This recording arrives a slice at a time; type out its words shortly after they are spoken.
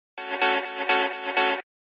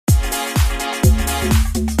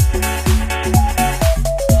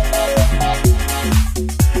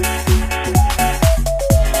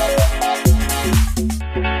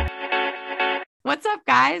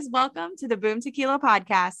welcome to the Boom Tequila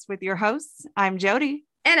podcast with your hosts. I'm Jody.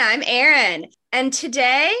 And I'm Erin. And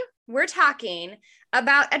today we're talking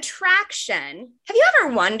about attraction. Have you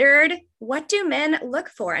ever wondered, what do men look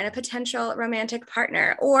for in a potential romantic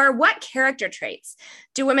partner? Or what character traits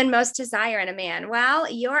do women most desire in a man? Well,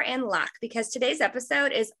 you're in luck because today's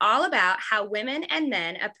episode is all about how women and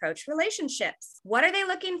men approach relationships. What are they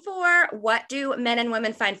looking for? What do men and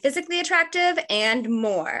women find physically attractive? And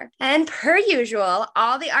more. And per usual,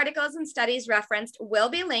 all the articles and studies referenced will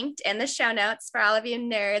be linked in the show notes for all of you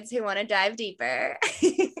nerds who want to dive deeper.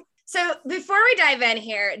 So before we dive in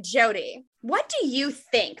here, Jody, what do you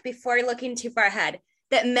think, before looking too far ahead,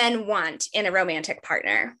 that men want in a romantic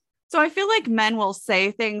partner? So I feel like men will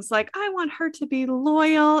say things like, I want her to be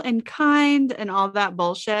loyal and kind and all that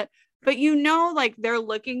bullshit. But like they're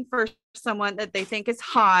looking for someone that they think is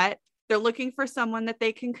hot. They're looking for someone that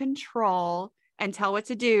they can control and tell what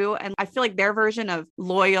to do. And I feel like their version of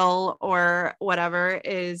loyal or whatever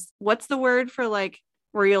is, what's the word for like,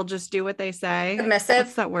 where you'll just do what they say? Submissive.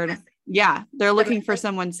 What's that word? Yeah, they're looking for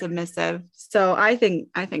someone submissive. So I think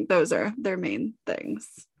those are their main things.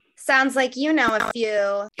 Sounds like you know a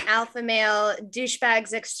few alpha male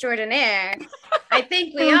douchebags extraordinaire. I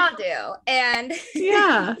think we all do. And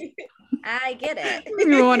yeah, I get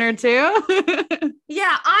it. One or two.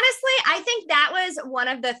 Yeah, honestly, I think that was one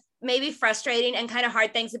of the maybe frustrating and kind of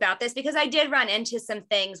hard things about this, because I did run into some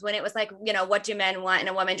things when it was like, what do men want in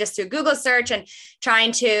a woman, just through Google search and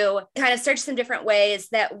trying to kind of search some different ways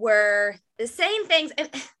that were the same things. And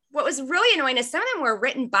what was really annoying is some of them were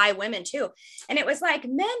written by women too. And it was like,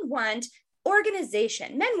 men want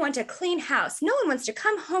organization. Men want a clean house. No one wants to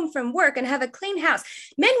come home from work and have a clean house.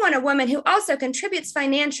 Men want a woman who also contributes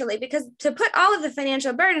financially, because to put all of the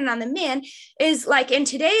financial burden on the man is like, in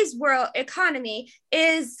today's world economy,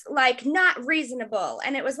 is like not reasonable.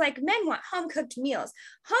 And it was like, men want home cooked meals.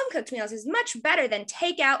 Home cooked meals is much better than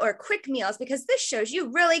takeout or quick meals, because this shows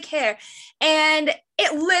you really care. And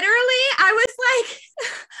it literally, I was like,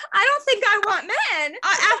 I don't think I want men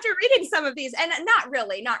after reading some of these. And not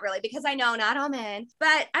really, because I know not all men, but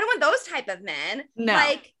I don't want those type of men. No.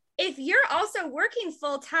 Like, if you're also working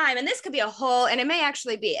full time, and this could be a whole, and it may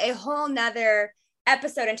actually be a whole nother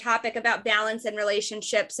episode and topic about balance and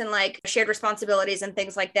relationships and like shared responsibilities and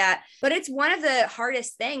things like that. But it's one of the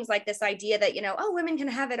hardest things, like this idea that, women can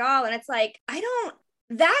have it all. And it's like,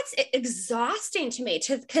 that's exhausting to me,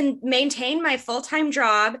 to maintain my full-time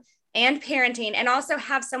job and parenting, and also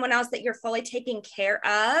have someone else that you're fully taking care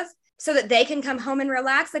of so that they can come home and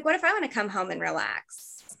relax. Like, what if I want to come home and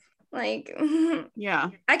relax? Like, yeah,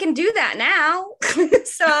 I can do that now.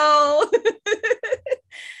 So,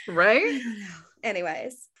 right.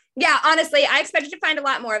 Anyways. Yeah, honestly, I expected to find a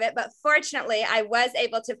lot more of it, but fortunately I was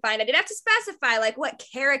able to find, I didn't have to specify like what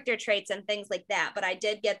character traits and things like that, but I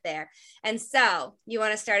did get there. And so you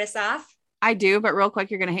want to start us off? I do, but real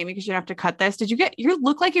quick, you're going to hate me because you have to cut this. Did you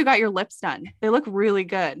look like you got your lips done? They look really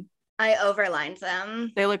good. I overlined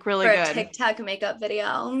them. They look really for good. A TikTok makeup video.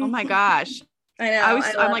 Oh my gosh. I know.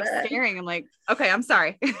 I'm like staring. I'm like, okay, I'm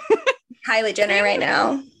sorry. Kylie Jenner right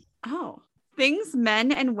now. Oh, things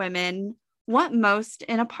men and women want most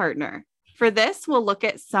in a partner. For this, we'll look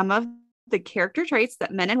at some of the character traits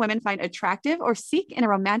that men and women find attractive or seek in a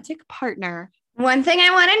romantic partner. One thing I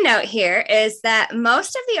want to note here is that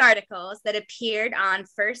most of the articles that appeared on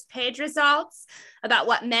first page results about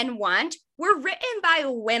what men want were written by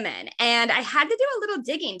women. And I had to do a little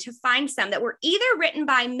digging to find some that were either written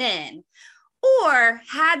by men or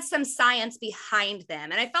had some science behind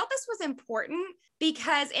them. And I felt this was important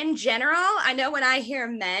because in general, I know when I hear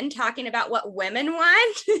men talking about what women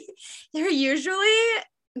want, they're usually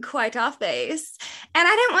quite off base. And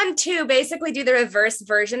I didn't want to basically do the reverse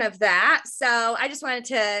version of that. So I just wanted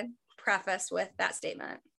to preface with that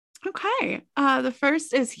statement. Okay. The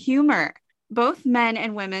first is humor. Both men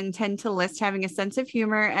and women tend to list having a sense of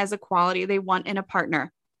humor as a quality they want in a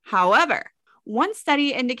partner. However, one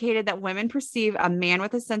study indicated that women perceive a man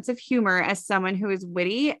with a sense of humor as someone who is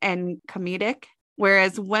witty and comedic,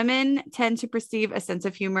 whereas women tend to perceive a sense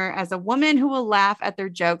of humor as a woman who will laugh at their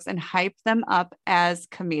jokes and hype them up as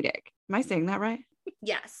comedic. Am I saying that right?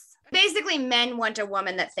 Yes. Basically, men want a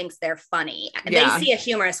woman that thinks they're funny. Yeah. They see a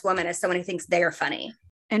humorous woman as someone who thinks they're funny.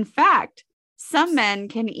 In fact, some men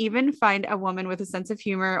can even find a woman with a sense of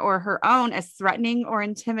humor or her own as threatening or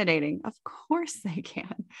intimidating. Of course they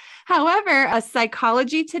can. However, a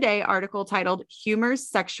Psychology Today article titled Humor's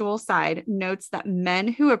Sexual Side notes that men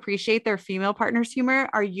who appreciate their female partner's humor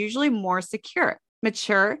are usually more secure,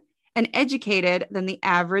 mature, and educated than the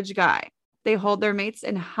average guy. They hold their mates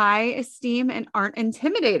in high esteem and aren't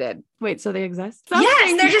intimidated. Wait, so they exist?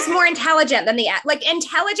 Yes, they're just more intelligent than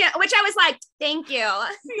intelligent, which I was like, thank you.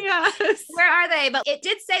 Yes. Where are they? But it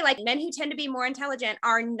did say men who tend to be more intelligent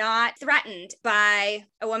are not threatened by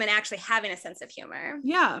a woman actually having a sense of humor.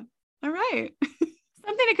 Yeah. All right.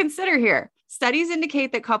 Something to consider here. Studies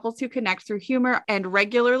indicate that couples who connect through humor and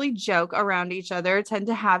regularly joke around each other tend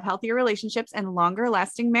to have healthier relationships and longer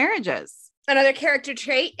lasting marriages. Another character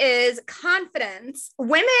trait is confidence.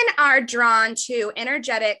 Women are drawn to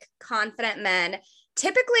energetic, confident men.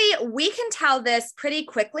 Typically, we can tell this pretty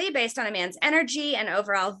quickly based on a man's energy and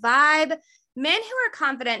overall vibe. Men who are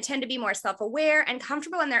confident tend to be more self-aware and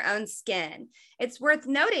comfortable in their own skin. It's worth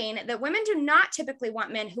noting that women do not typically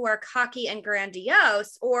want men who are cocky and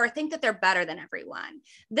grandiose or think that they're better than everyone.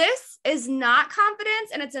 This is not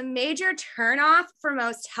confidence, and it's a major turnoff for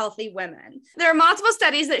most healthy women. There are multiple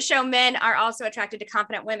studies that show men are also attracted to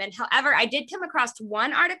confident women. However, I did come across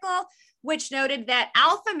one article which noted that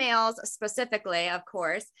alpha males specifically, of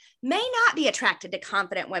course, may not be attracted to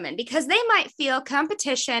confident women because they might feel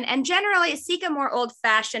competition and generally seek a more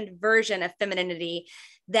old-fashioned version of femininity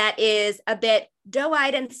that is a bit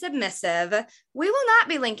doe-eyed and submissive. We will not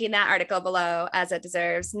be linking that article below as it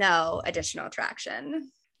deserves no additional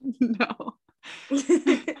attraction. No.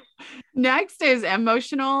 Next is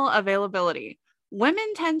emotional availability.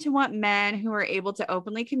 Women tend to want men who are able to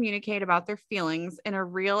openly communicate about their feelings in a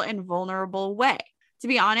real and vulnerable way. To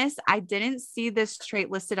be honest, I didn't see this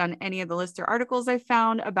trait listed on any of the list or articles I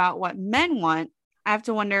found about what men want. I have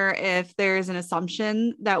to wonder if there's an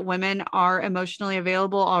assumption that women are emotionally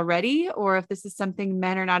available already, or if this is something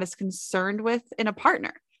men are not as concerned with in a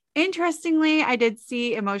partner. Interestingly, I did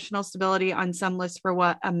see emotional stability on some lists for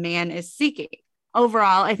what a man is seeking.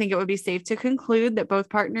 Overall, I think it would be safe to conclude that both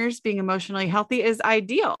partners being emotionally healthy is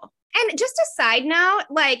ideal. And just a side note,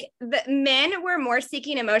 the men were more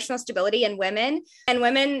seeking emotional stability in women, and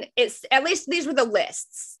women, it's at least these were the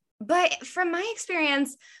lists. But from my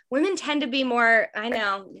experience, women tend to be more, I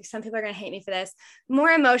know some people are going to hate me for this, more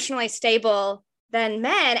emotionally stable than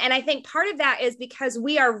men. And I think part of that is because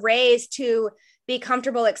we are raised to be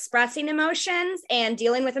comfortable expressing emotions and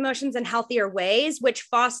dealing with emotions in healthier ways, which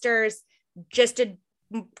fosters just a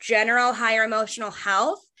general higher emotional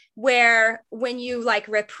health, where when you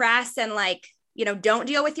repress and don't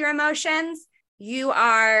deal with your emotions, you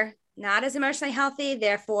are not as emotionally healthy,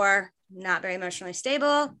 therefore not very emotionally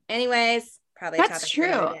stable. Anyways, probably that's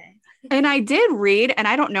true. And I did read, and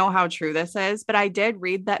I don't know how true this is, but I did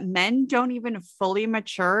read that men don't even fully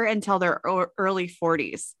mature until their early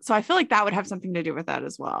 40s. So I feel like that would have something to do with that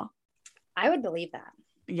as well. I would believe that.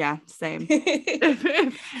 Yeah, same. if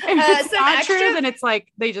it's not true, then it's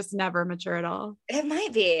they just never mature at all. It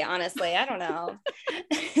might be, honestly. I don't know.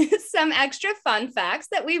 Some extra fun facts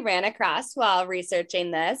that we ran across while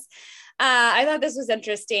researching this. I thought this was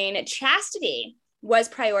interesting. Chastity was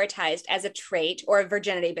prioritized as a trait, or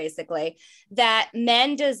virginity basically, that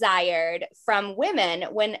men desired from women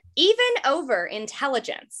when even over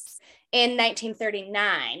intelligence in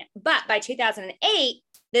 1939. But by 2008,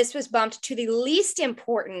 this was bumped to the least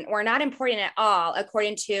important, or not important at all,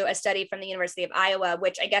 according to a study from the University of Iowa,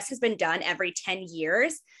 which I guess has been done every 10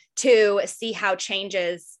 years to see how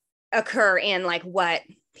changes occur in what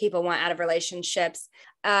people want out of relationships.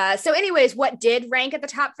 So anyways, what did rank at the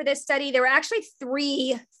top for this study? There were actually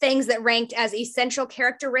 3 things that ranked as essential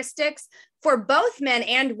characteristics for both men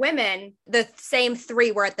and women. The same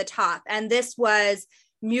 3 were at the top. And this was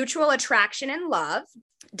mutual attraction and love,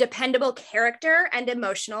 dependable character, and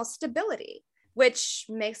emotional stability, which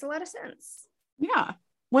makes a lot of sense. Yeah.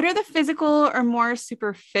 What are the physical or more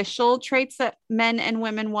superficial traits that men and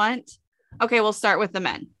women want? Okay, we'll start with the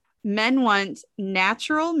men. Men want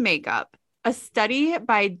natural makeup. A study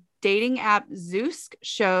by dating app Zoosk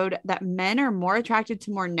showed that men are more attracted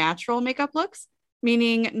to more natural makeup looks,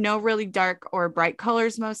 meaning no really dark or bright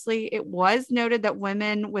colors mostly. It was noted that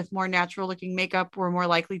women with more natural looking makeup were more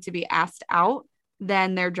likely to be asked out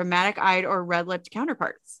than their dramatic eyed or red lipped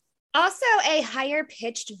counterparts. Also, a higher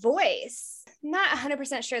pitched voice. Not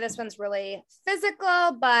 100% sure this one's really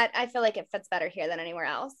physical, but I feel like it fits better here than anywhere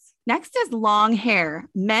else. Next is long hair.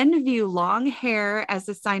 Men view long hair as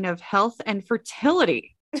a sign of health and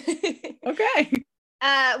fertility. Okay.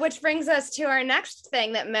 Which brings us to our next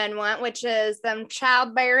thing that men want, which is them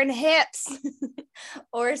childbearing hips,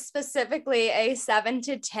 or specifically a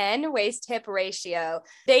 7-to-10 waist-hip ratio.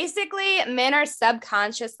 Basically, men are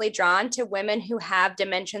subconsciously drawn to women who have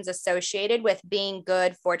dimensions associated with being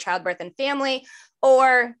good for childbirth and family,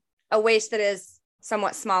 or a waist that is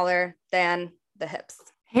somewhat smaller than the hips.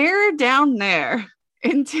 Hair down there.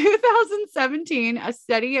 In 2017, a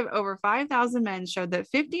study of over 5,000 men showed that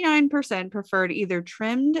 59% preferred either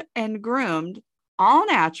trimmed and groomed, all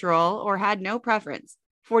natural, or had no preference.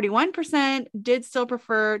 41% did still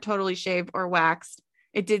prefer totally shaved or waxed.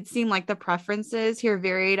 It did seem like the preferences here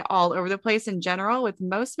varied all over the place in general, with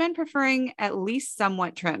most men preferring at least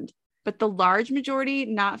somewhat trimmed, but the large majority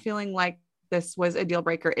not feeling like this was a deal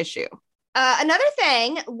breaker issue. Another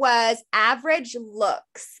thing was average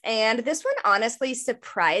looks. And this one honestly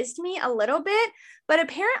surprised me a little bit, but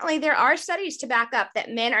apparently there are studies to back up that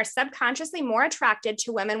men are subconsciously more attracted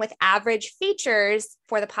to women with average features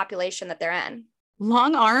for the population that they're in.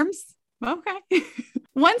 Long arms? Okay.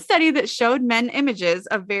 One study that showed men images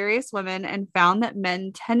of various women and found that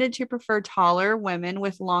men tended to prefer taller women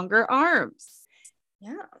with longer arms.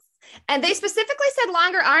 Yes. And they specifically said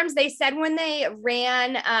longer arms. They said when they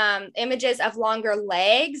ran images of longer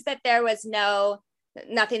legs that there was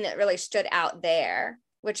nothing that really stood out there,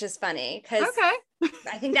 which is funny because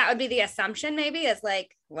I think that would be the assumption maybe is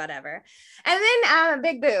like, whatever. And then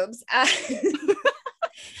big boobs.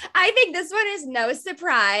 I think this one is no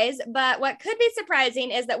surprise, but what could be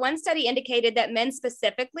surprising is that one study indicated that men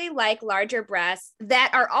specifically like larger breasts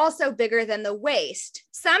that are also bigger than the waist.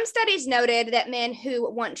 Some studies noted that men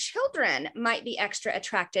who want children might be extra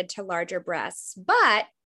attracted to larger breasts, but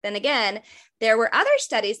then again, there were other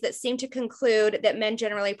studies that seemed to conclude that men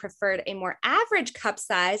generally preferred a more average cup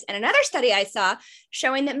size, and another study I saw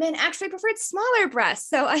showing that men actually preferred smaller breasts.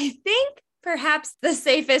 So I think perhaps the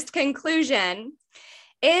safest conclusion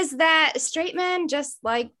is that straight men just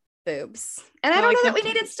like boobs. And I don't know that we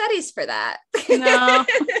needed studies for that. No.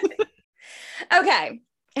 Okay.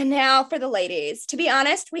 And now for the ladies. To be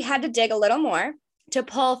honest, we had to dig a little more to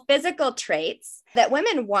pull physical traits that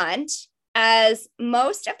women want, as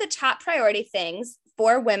most of the top priority things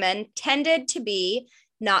for women tended to be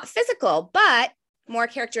not physical, but more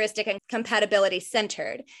characteristic and compatibility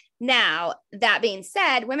centered. Now, that being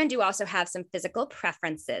said, women do also have some physical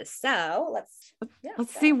preferences. So let's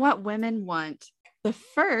see what women want. The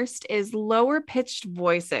first is lower pitched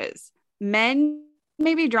voices. Men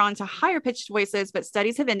may be drawn to higher pitched voices, but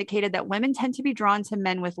studies have indicated that women tend to be drawn to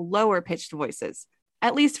men with lower pitched voices,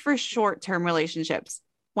 at least for short-term relationships.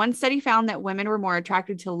 One study found that women were more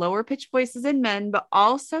attracted to lower pitched voices in men, but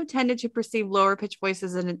also tended to perceive lower pitched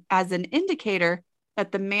voices as an indicator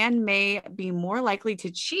that the man may be more likely to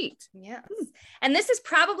cheat. Yes. And this is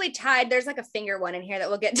probably tied, there's like a finger one in here that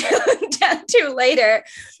we'll get to later,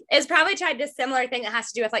 is probably tied to a similar thing that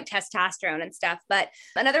has to do with like testosterone and stuff. But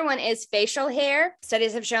another one is facial hair.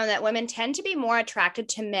 Studies have shown that women tend to be more attracted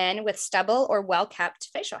to men with stubble or well-kept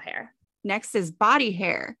facial hair. Next is body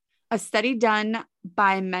hair. A study done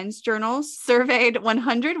by Men's Journal surveyed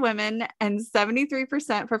 100 women and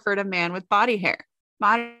 73% preferred a man with body hair.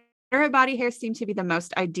 Moderate body hair seemed to be the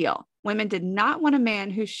most ideal. Women did not want a man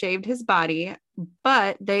who shaved his body,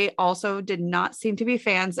 but they also did not seem to be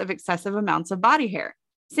fans of excessive amounts of body hair.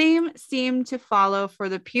 Same seemed to follow for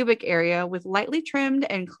the pubic area, with lightly trimmed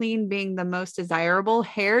and clean being the most desirable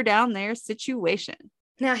hair down there situation.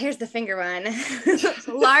 Now here's the finger one.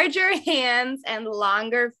 Larger hands and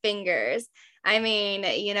longer fingers. I mean,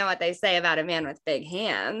 you know what they say about a man with big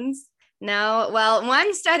hands. No, well,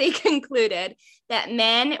 one study concluded that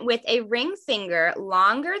men with a ring finger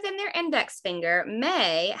longer than their index finger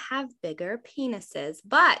may have bigger penises,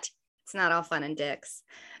 but it's not all fun and dicks.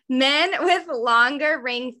 Men with longer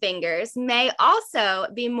ring fingers may also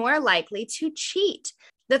be more likely to cheat.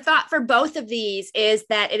 The thought for both of these is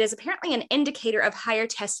that it is apparently an indicator of higher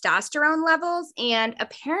testosterone levels, and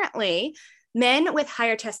apparently men with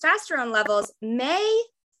higher testosterone levels may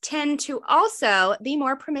tend to also be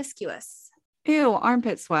more promiscuous. Ew,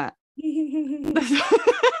 armpit sweat. This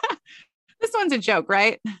one's a joke,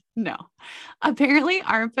 right? No. Apparently,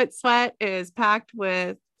 armpit sweat is packed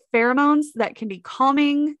with pheromones that can be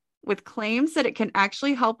calming, with claims that it can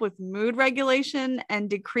actually help with mood regulation and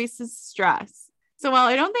decreases stress. So while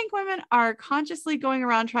I don't think women are consciously going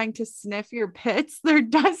around trying to sniff your pits, there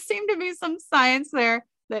does seem to be some science there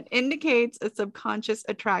that indicates a subconscious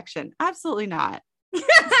attraction. Absolutely not.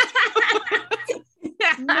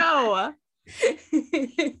 No.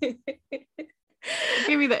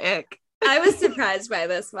 Give me the ick. I was surprised by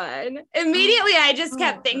this one. Immediately, I just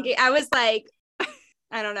kept thinking, I was like,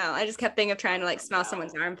 I don't know. I just kept thinking of trying to like smell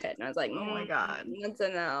someone's armpit. And I was like, oh my God. That's a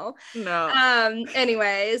no. No.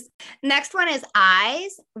 Anyways, next one is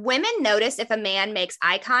eyes. Women notice if a man makes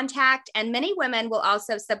eye contact, and many women will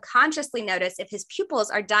also subconsciously notice if his pupils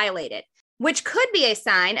are dilated, which could be a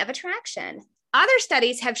sign of attraction. Other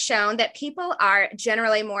studies have shown that people are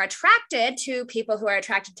generally more attracted to people who are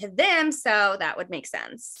attracted to them. So that would make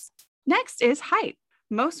sense. Next is height.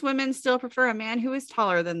 Most women still prefer a man who is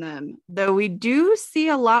taller than them, though we do see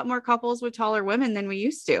a lot more couples with taller women than we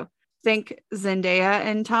used to. Think Zendaya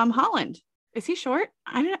and Tom Holland. Is he short?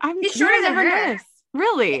 He's shorter than her. Noticed.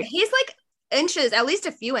 Really? He's like inches, at least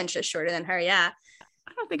a few inches shorter than her. Yeah.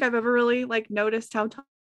 I don't think I've ever really like noticed how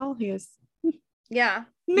tall he is. Yeah.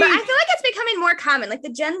 But I feel like it's becoming more common. Like the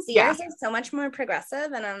Gen Zers are so much more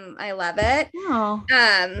progressive and I love it. Oh.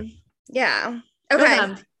 Yeah.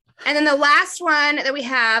 Okay. And then the last one that we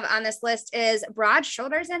have on this list is broad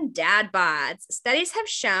shoulders and dad bods. Studies have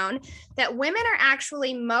shown that women are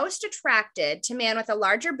actually most attracted to man with a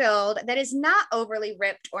larger build that is not overly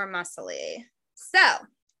ripped or muscly. So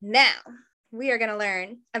now we are going to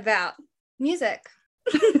learn about music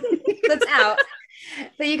that's out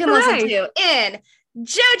that you can listen to in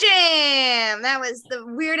Joe Jam. That was the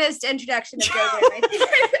weirdest introduction of Joe Jam I think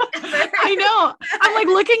I've ever. I know. I'm like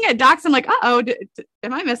looking at docs. I'm like,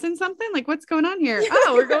 am I missing something? Like, what's going on here?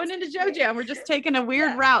 Oh, we're going into Joe Jam. We're just taking a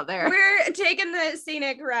weird route there. We're taking the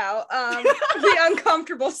scenic route, the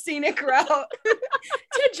uncomfortable scenic route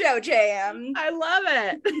to Joe Jam. I love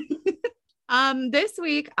it. This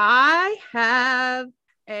week I have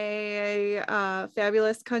a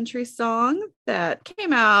fabulous country song that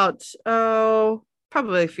came out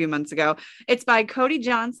probably a few months ago. It's by Cody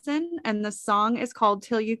Johnson and the song is called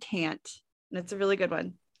Till You Can't, and it's a really good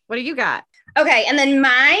one. What do you got? Okay, and then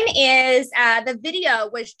mine is the video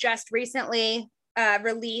was just recently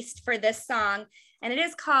released for this song, and it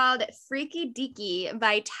is called Freaky Deaky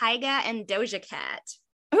by Tyga and Doja Cat.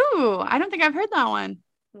 Ooh, I don't think I've heard that one.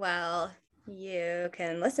 Well, you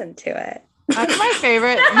can listen to it. That's my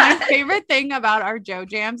favorite. My favorite thing about our Joe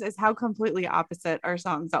Jams is how completely opposite our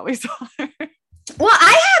songs always are. Well,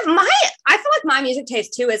 I feel like my music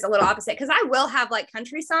taste too is a little opposite because I will have like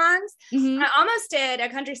country songs. Mm-hmm. I almost did a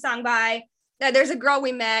country song by, there's a girl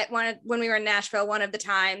we met when we were in Nashville one of the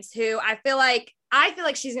times who I feel like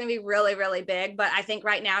she's going to be really, really big, but I think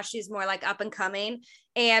right now she's more like up and coming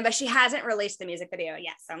but she hasn't released the music video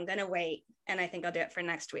yet. So I'm going to wait and I think I'll do it for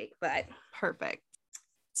next week, but perfect.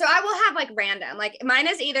 So I will have like random, like mine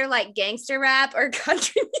is either like gangster rap or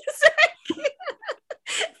country music.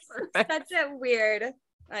 Such a weird,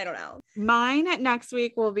 I don't know. Mine next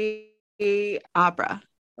week will be opera.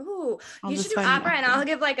 Ooh, you should do opera and I'll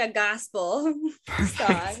give like a gospel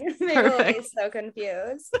song. Maybe we'll be so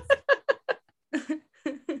confused.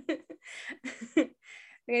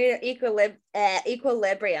 We're gonna do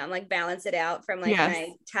equilibrium, like balance it out from like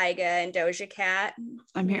my Tyga and Doja Cat.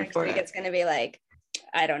 I'm here for it. It's gonna be like,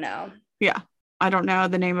 I don't know. Yeah. I don't know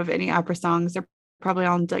the name of any opera songs. They're probably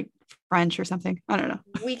all like French or something. I don't know.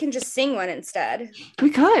 We can just sing one instead. We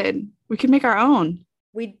could make our own.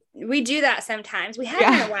 We do that sometimes. We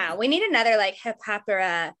haven't in a while. We need another like hip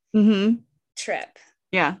hopera trip.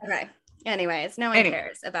 Yeah. Okay. Anyways, no one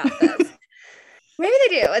cares about this. Maybe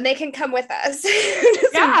they do, and they can come with us.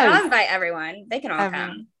 I'll invite everyone. They can all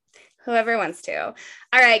come. Whoever wants to. All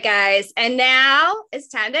right, guys. And now it's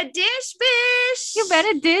time to dish bish. You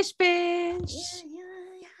better dish bish.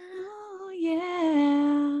 Oh,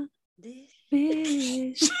 yeah. Dish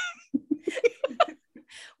bish.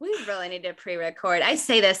 We really need to pre-record. I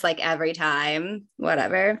say this like every time.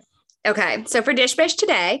 Whatever. Okay. So for dish bish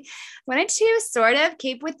today, I wanted to sort of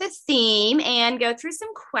keep with the theme and go through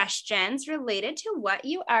some questions related to what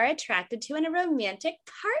you are attracted to in a romantic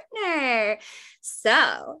partner.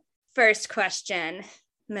 So first question,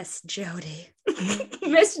 Miss Jody.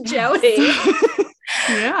 Miss Jody.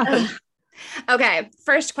 Yeah. Okay.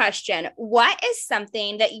 First question. What is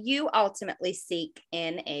something that you ultimately seek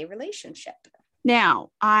in a relationship? Now,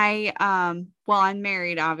 I'm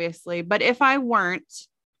married, obviously, but if I weren't,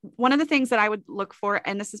 one of the things that I would look for,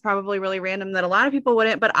 and this is probably really random that a lot of people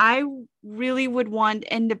wouldn't, but I really would want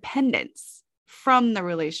independence from the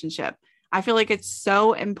relationship. I feel like it's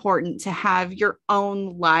so important to have your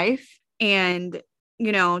own life and,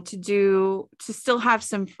 you know, to still have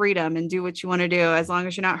some freedom and do what you want to do as long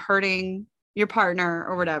as you're not hurting your partner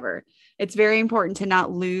or whatever. It's very important to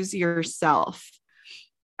not lose yourself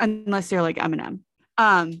unless you're like Eminem.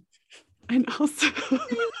 And also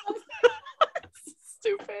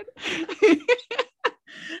stupid.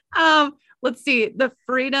 Let's see, the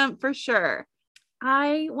freedom for sure.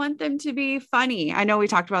 I want them to be funny. I know we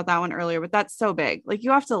talked about that one earlier, but that's so big. Like you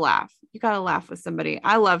have to laugh. You got to laugh with somebody.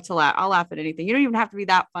 I love to laugh. I'll laugh at anything. You don't even have to be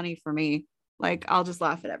that funny for me. Like I'll just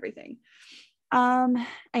laugh at everything.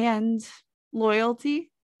 And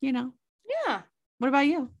loyalty, you know. Yeah. What about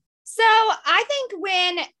you? So I think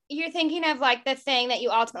when you're thinking of like the thing that you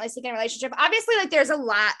ultimately seek in a relationship, obviously like there's a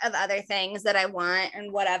lot of other things that I want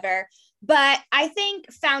and whatever, but I think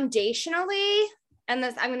foundationally, and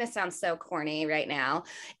this, I'm going to sound so corny right now,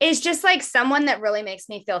 is just like someone that really makes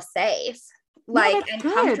me feel safe, like, that's and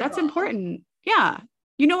good. That's important. Yeah.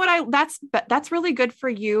 You know what? That's really good for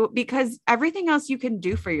you because everything else you can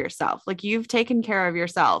do for yourself. Like you've taken care of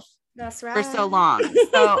yourself That's right. for so long.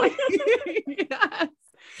 So yes.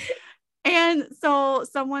 And so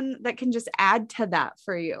someone that can just add to that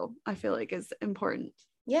for you, I feel like is important.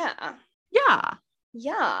 Yeah. Yeah.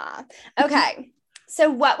 Yeah. Okay.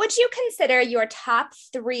 So what would you consider your top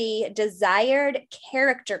 3 desired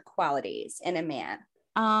character qualities in a man?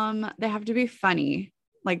 They have to be funny,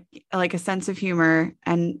 like a sense of humor.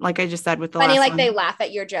 And like I just said with the Funny, last like one, they laugh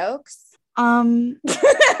at your jokes.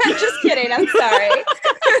 Just kidding. I'm sorry.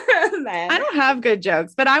 I don't have good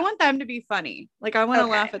jokes, but I want them to be funny. Like I want to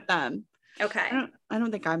Okay. laugh at them. Okay. I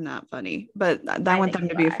don't think I'm that funny, but I want them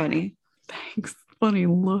to be funny. Thanks. Funny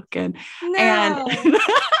looking. No. And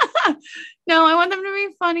no, I want them to be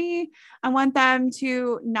funny. I want them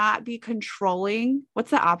to not be controlling.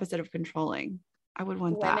 What's the opposite of controlling? I would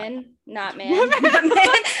want women, that. not men.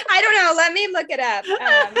 I don't know. Let me look it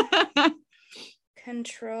up.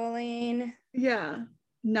 Controlling. Yeah.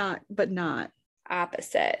 Not.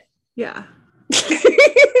 Opposite. Yeah.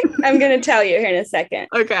 I'm going to tell you here in a second.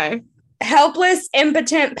 Okay. Helpless,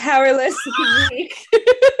 impotent, powerless, weak.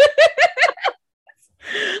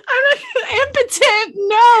 I'm not impotent.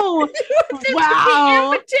 No.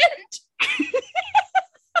 Wow. Impotent.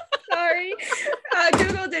 Sorry.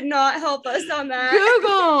 Google did not help us on that.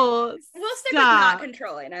 Google. We'll stick with not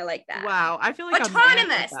controlling. I like that. Wow. I feel like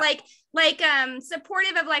autonomous, like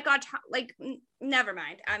supportive of never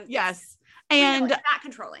mind. Yes. And not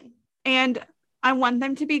controlling. And I want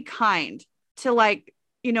them to be kind to like,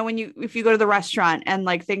 you know, if you go to the restaurant and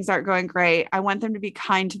like things aren't going great, I want them to be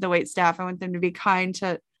kind to the wait staff. I want them to be kind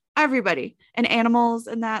to everybody and animals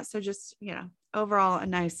and that. So just, you know, overall a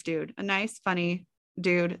nice dude, a nice, funny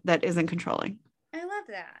dude that isn't controlling. I love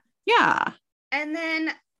that. Yeah. And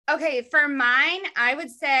then, okay, for mine, I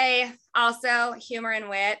would say also humor and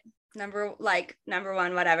wit. Number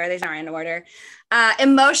one, whatever. These aren't in order.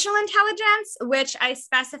 Emotional intelligence, which I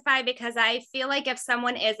specify because I feel like if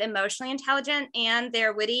someone is emotionally intelligent and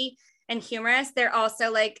they're witty and humorous, they're also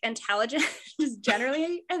like intelligent, just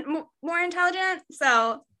generally more intelligent.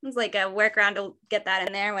 So it's like a workaround to get that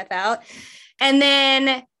in there without. And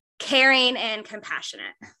then caring and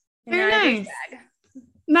compassionate. Very nice.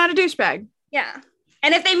 Not a douchebag. Yeah.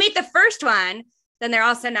 And if they meet the first one, then they're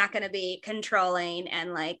also not going to be controlling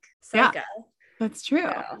and like psycho. Yeah, that's true.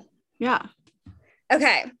 So. Yeah.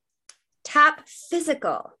 Okay. Top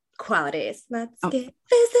physical qualities. Let's get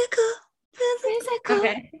physical.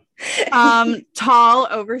 Okay. Tall,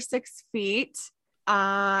 over 6 feet,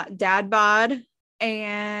 dad bod,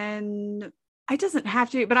 and it doesn't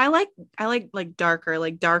have to be, but I like darker,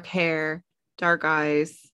 like dark hair, dark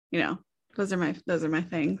eyes, you know, those are my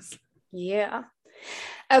things. Yeah.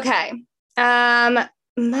 Okay.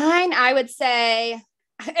 Mine, I would say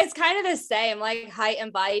it's kind of the same, like height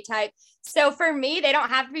and body type. So for me, they don't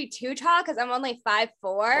have to be too tall because I'm only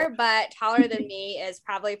 5'4", but taller than me is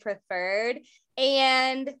probably preferred.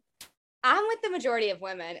 And I'm with the majority of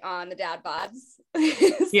women on the dad bods.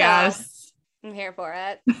 So yes. I'm here for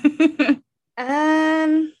it.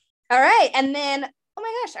 All right. And then, oh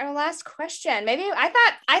my gosh, our last question. Maybe I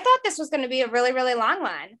thought this was going to be a really, really long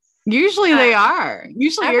one. Usually they are.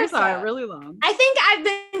 Usually yours are really long. I think I've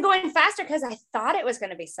been going faster because I thought it was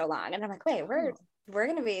going to be so long. And I'm like, wait, we're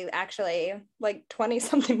going to be actually like 20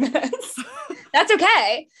 something minutes. That's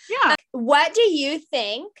okay. Yeah. What do you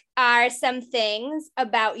think are some things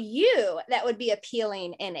about you that would be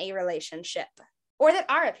appealing in a relationship or that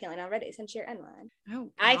are appealing already since you're in one? Oh, wow.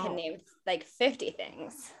 I can name like 50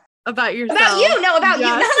 things. About yourself. About you. No, about you.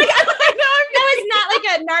 Yes. That was not like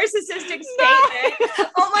a narcissistic statement. No.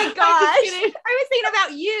 Oh my gosh. I was thinking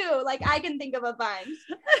about you. Like I can think of a bunch.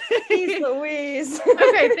 Jeez Louise.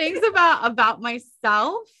 Okay, things about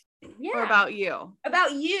myself or about you?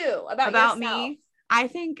 About you. About me. I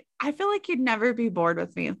feel like you'd never be bored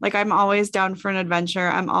with me. Like I'm always down for an adventure.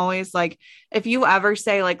 I'm always like, if you ever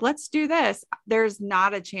say like, let's do this, there's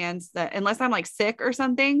not a chance that unless I'm like sick or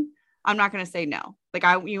something, I'm not going to say no. Like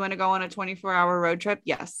you want to go on a 24-hour road trip?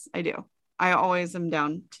 Yes, I do. I always am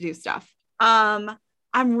down to do stuff. I'm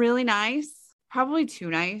really nice, probably too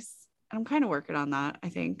nice. I'm kind of working on that, I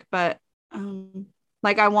think, but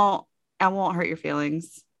like I won't hurt your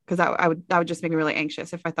feelings because that would just make me really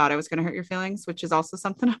anxious if I thought I was going to hurt your feelings, which is also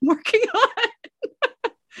something I'm working on.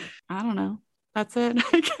 I don't know. That's it.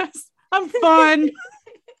 I guess I'm fun.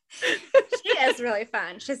 She is really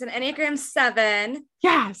fun. She's an Enneagram 7.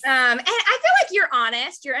 Yes. And I feel like you're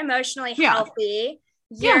honest. You're emotionally healthy.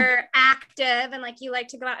 you're active and like you like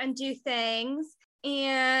to go out and do things.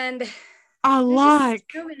 And I there's like.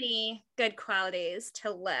 just so many good qualities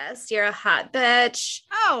to list. You're a hot bitch.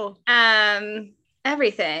 Oh.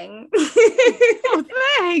 Everything. Oh,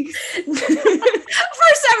 thanks. For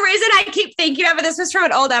some reason, I keep thinking of it. This was from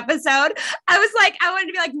an old episode. I was like, I wanted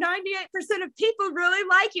to be like 98% of people really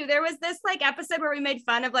like you. There was this like episode where we made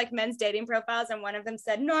fun of like men's dating profiles, and one of them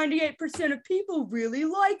said 98% of people really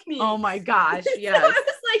like me. Oh my gosh. Yes. So I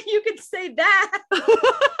was like, you could say that. I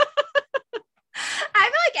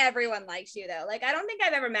feel like everyone likes you though. Like, I don't think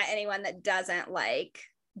I've ever met anyone that doesn't like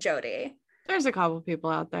Jody. There's a couple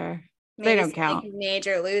people out there. Maybe They don't count. like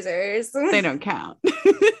major losers. They don't count.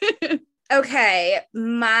 Okay,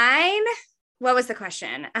 mine. What was the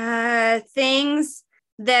question? Things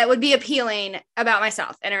that would be appealing about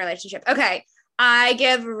myself in a relationship. Okay, I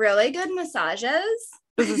give really good massages.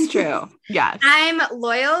 This is true. Yes. I'm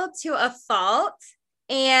loyal to a fault,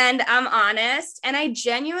 and I'm honest, and I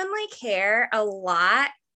genuinely care a lot,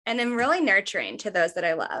 and I'm really nurturing to those that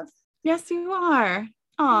I love. Yes, you are.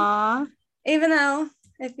 Aw. Even though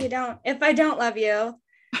if I don't love you,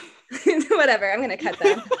 whatever, I'm gonna cut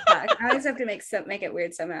that. I always have to make it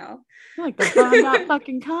weird somehow. You're like the bomb dot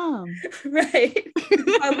fucking come. Right.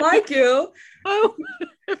 I like you. Oh,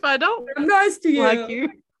 if I don't I'm nice to you. like you.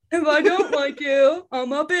 If I don't like you,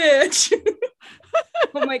 I'm a bitch.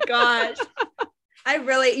 Oh my gosh.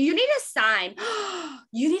 You need a sign.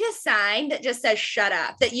 You need a sign that just says shut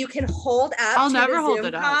up, that you can hold up I'll to never the hold Zoom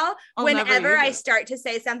it up. call I'll whenever never I use it. start to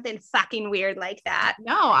say something fucking weird like that.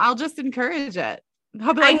 No, I'll just encourage it.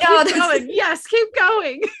 I'll be like, I know, keep going. Yes, keep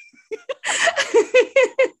going.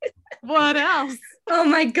 What else? Oh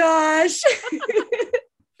my gosh.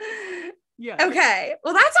 Yeah. Okay.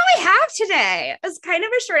 Well, that's all we have today. It's kind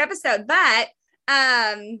of a short episode, but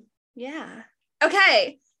yeah.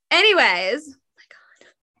 Okay. Anyways, oh my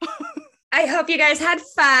God. I hope you guys had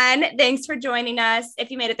fun. Thanks for joining us.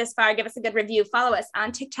 If you made it this far, give us a good review. Follow us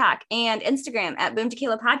on TikTok and Instagram at Boom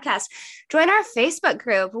Tequila Podcast. Join our Facebook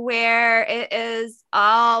group where it is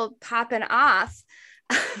all popping off.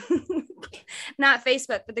 Not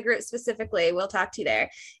Facebook, but the group specifically. We'll talk to you there.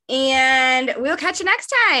 And we'll catch you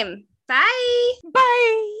next time. Bye.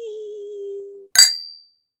 Bye.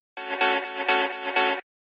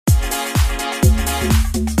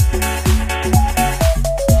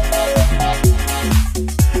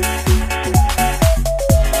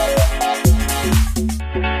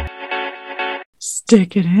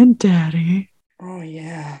 Stick it in, Daddy. Oh,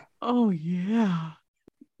 yeah. Oh, yeah.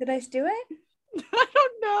 Did I do it? I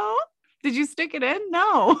don't know. Did you stick it in?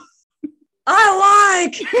 No. I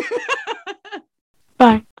like.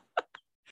 Bye.